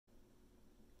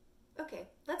Okay,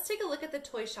 let's take a look at the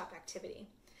toy shop activity.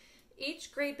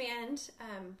 Each grade band,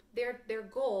 their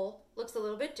goal looks a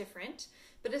little bit different,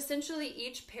 but essentially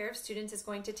each pair of students is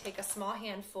going to take a small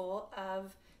handful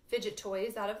of fidget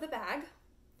toys out of the bag.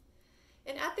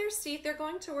 And at their seat, they're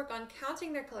going to work on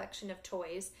counting their collection of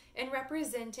toys and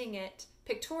representing it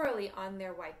pictorially on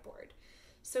their whiteboard.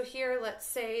 So here, let's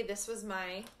say this was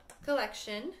my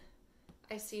collection.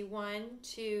 I see 1,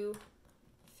 2,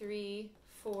 3,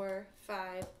 4,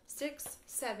 5, 6,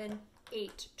 7,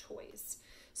 8 toys.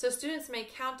 So students may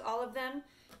count all of them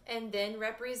and then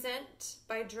represent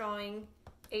by drawing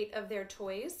 8 of their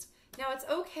toys. Now it's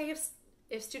okay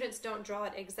if students don't draw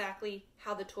it exactly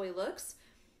how the toy looks.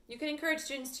 You can encourage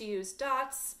students to use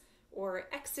dots or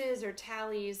X's or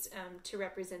tallies to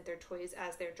represent their toys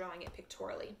as they're drawing it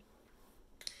pictorially.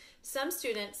 Some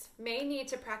students may need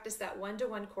to practice that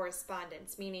one-to-one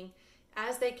correspondence, meaning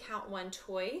as they count one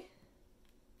toy,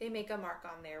 they make a mark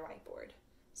on their whiteboard.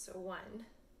 So 1,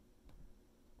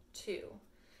 2.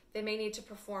 They may need to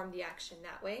perform the action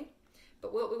that way.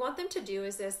 But what we want them to do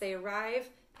is as they arrive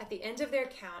at the end of their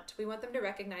count, we want them to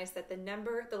recognize that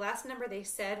the last number they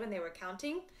said when they were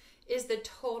counting is the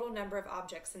total number of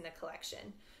objects in the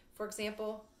collection. For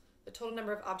example, the total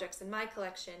number of objects in my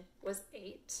collection was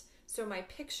 8. So my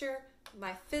picture,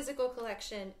 my physical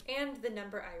collection, and the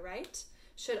number I write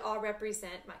should all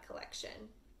represent my collection.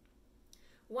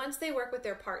 Once they work with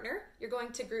their partner, you're going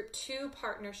to group 2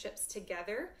 partnerships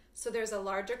together. So there's a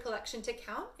larger collection to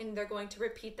count, and they're going to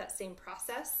repeat that same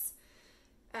process.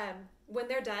 When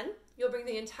they're done, you'll bring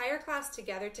the entire class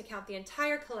together to count the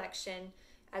entire collection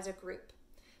as a group.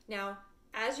 Now,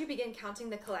 as you begin counting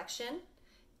the collection,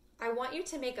 I want you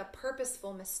to make a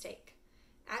purposeful mistake.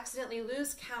 Accidentally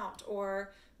lose count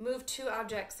or move 2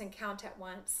 objects and count at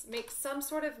once. Make some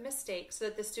sort of mistake so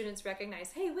that the students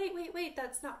recognize, hey, wait,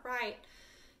 that's not right.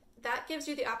 That gives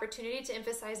you the opportunity to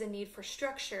emphasize a need for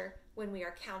structure when we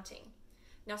are counting.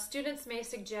 Now, students may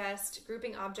suggest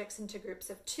grouping objects into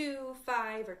groups of 2,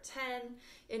 5, or 10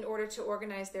 in order to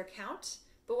organize their count.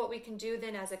 But what we can do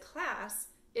then as a class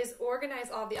is organize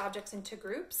all the objects into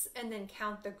groups and then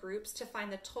count the groups to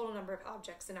find the total number of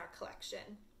objects in our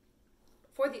collection.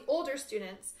 For the older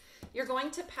students, you're going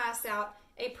to pass out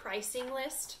a pricing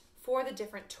list for the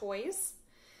different toys.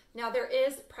 Now, there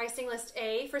is pricing list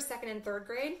A for 2nd and 3rd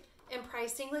grade and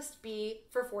pricing list B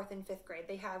for 4th and 5th grade.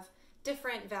 They have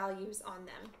different values on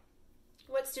them.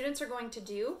 What students are going to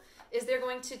do is they're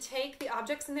going to take the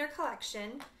objects in their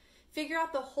collection, figure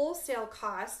out the wholesale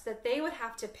cost that they would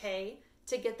have to pay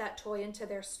to get that toy into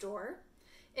their store,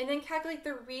 and then calculate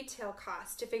the retail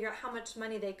cost to figure out how much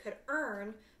money they could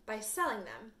earn by selling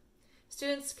them.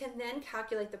 Students can then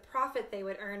calculate the profit they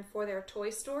would earn for their toy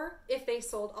store if they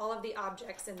sold all of the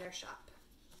objects in their shop.